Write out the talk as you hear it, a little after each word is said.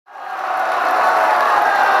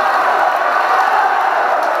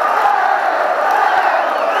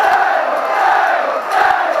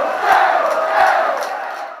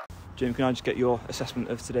Jim, can I just get your assessment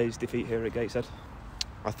of today's defeat here at Gateshead?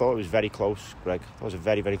 I thought it was very close, Greg. It was a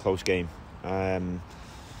very, very close game. I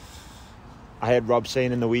heard Rob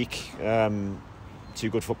saying in the week, two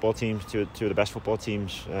good football teams, two of the best football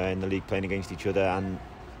teams in the league playing against each other, and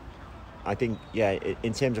I think,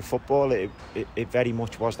 in terms of football, it very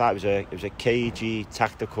much was that. It was a cagey,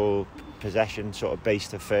 tactical, possession sort of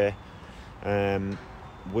based affair.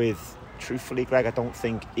 With, truthfully, Greg, I don't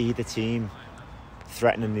think either team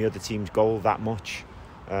threatening the other team's goal that much.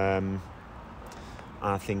 I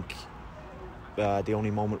think the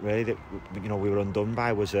only moment really that we were undone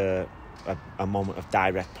by was a moment of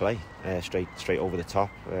direct play, straight over the top,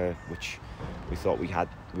 which we thought we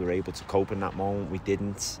were able to cope in that moment. We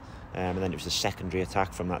didn't, and then it was the secondary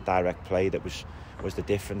attack from that direct play that was the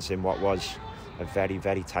difference in what was a very,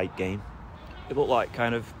 very tight game. It looked like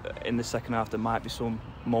kind of in the second half there might be some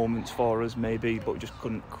moments for us maybe, but we just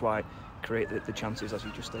couldn't quite create the chances as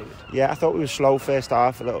you just stated. Yeah, I thought we were slow first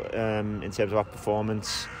half a little, in terms of our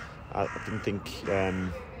performance. I didn't think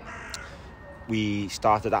we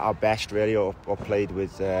started at our best really, or played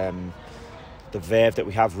with the verve that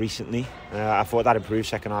we have recently. I thought that improved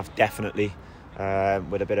second half definitely,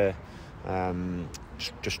 with a bit of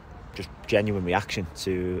just genuine reaction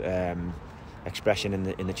to expression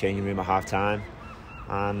in the changing room at half time.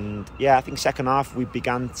 And I think second half we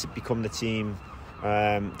began to become the team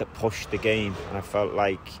that pushed the game, and I felt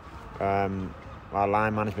like our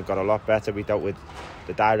line management got a lot better. We dealt with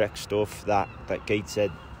the direct stuff that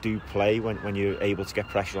Gateshead do play when you're able to get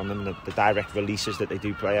pressure on them, the direct releases that they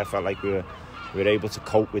do play. I felt like we were able to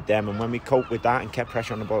cope with them, and when we coped with that and kept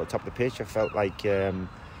pressure on the ball at the top of the pitch, I felt like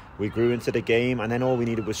we grew into the game, and then all we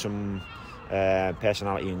needed was some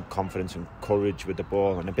personality and confidence and courage with the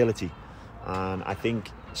ball and ability. And I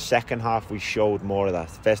think second half we showed more of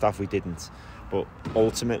that. First half we didn't, but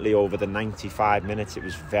ultimately over the 95 minutes it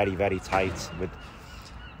was very, very tight, with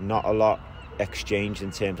not a lot exchanged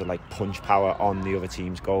in terms of like punch power on the other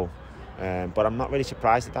team's goal. But I'm not really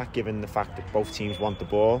surprised at that, given the fact that both teams want the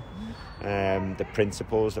ball, the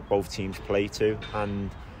principles that both teams play to, and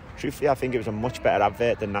truthfully I think it was a much better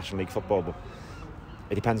advert than National League football, but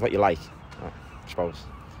it depends what you like, I suppose.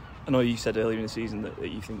 I know you said earlier in the season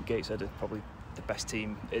that you think Gateshead are probably the best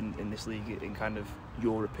team in this league, in kind of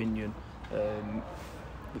your opinion.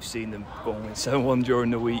 We've seen them go and win 7-1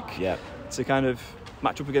 during the week. Yeah. To kind of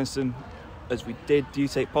match up against them as we did, do you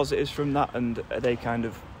take positives from that, and are they kind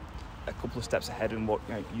of a couple of steps ahead in what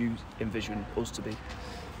you envision us to be?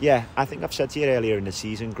 Yeah, I think I've said to you earlier in the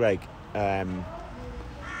season, Greg, the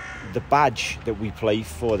badge that we play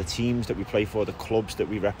for, the teams that we play for, the clubs that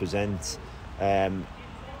we represent,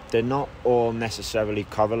 they're not all necessarily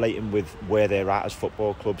correlating with where they're at as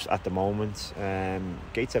football clubs at the moment.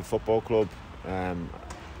 Gateshead Football Club,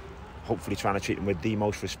 hopefully trying to treat them with the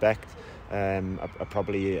most respect, are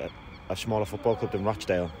probably a smaller football club than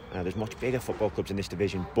Rochdale. There's much bigger football clubs in this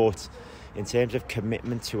division, but in terms of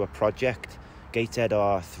commitment to a project, Gateshead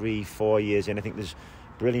are 3-4 years in. I think there's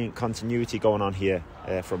brilliant continuity going on here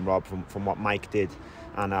from Rob, from what Mike did,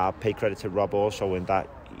 and I'll pay credit to Rob also in that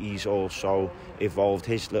he's also evolved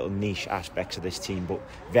his little niche aspects of this team, but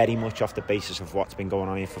very much off the basis of what's been going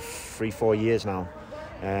on here for 3-4 years now.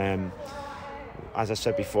 As I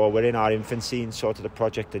said before, we're in our infancy in sort of the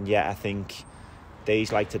project, and yet I think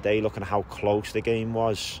days like today, looking at how close the game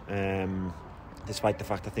was, despite the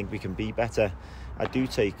fact I think we can be better, I do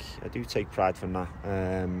take pride from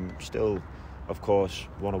that. Still, of course,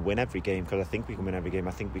 want to win every game, because I think we can win every game.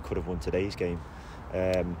 I think we could have won today's game.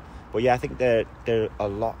 But I think they're a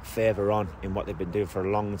lot further on in what they've been doing for a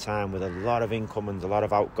long time, with a lot of incomings, a lot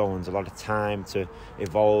of outgoings, a lot of time to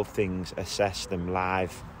evolve things, assess them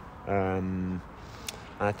live. And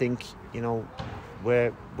I think,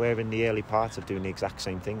 we're in the early parts of doing the exact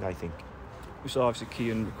same thing, I think. We saw obviously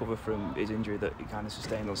Kean recover from his injury that he kind of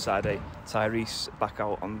sustained on Saturday. Tyrese back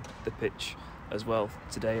out on the pitch as well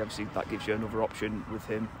today. Obviously that gives you another option with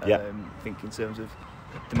him. I think in terms of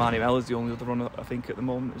Damani Mel is the only other runner, I think, at the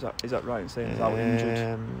moment. Is that right in saying? Is that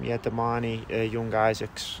injured? Yeah, Damani, young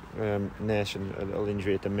Isaac's nursing a little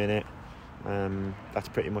injury at the minute. That's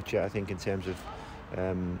pretty much it, I think, in terms of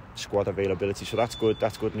squad availability. So that's good.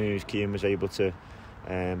 That's good news. Kean was able to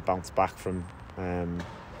bounce back from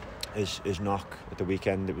his knock at the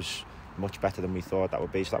weekend. It was much better than we thought that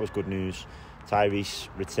would be. So that was good news. Tyrese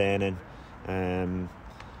returning. I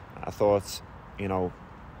thought,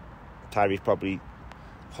 Tyrese probably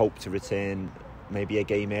hoped to return maybe a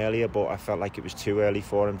game earlier, but I felt like it was too early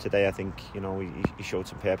for him today. I think he showed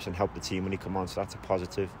some purpose and helped the team when he come on, so that's a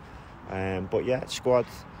positive. But squad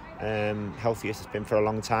healthiest it's been for a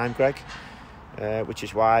long time, Greg, which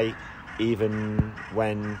is why even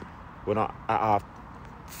when we're not at our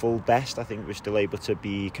full best. I think we're still able to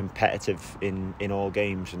be competitive in all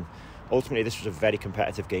games, and ultimately this was a very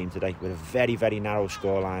competitive game today with a very, very narrow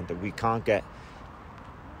scoreline that we can't get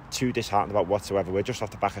too disheartened about whatsoever. We're just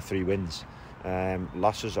off the back of 3 wins.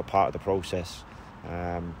 Losses are part of the process.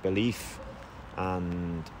 Belief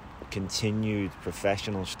and continued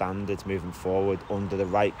professional standards moving forward under the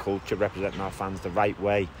right culture, representing our fans the right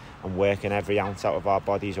way, and working every ounce out of our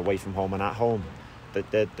bodies away from home and at home.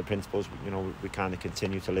 The principles, we kind of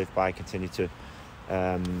continue to live by, continue to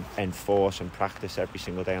enforce and practice every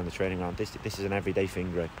single day on the training ground. This is an everyday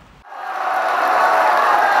thing, Greg.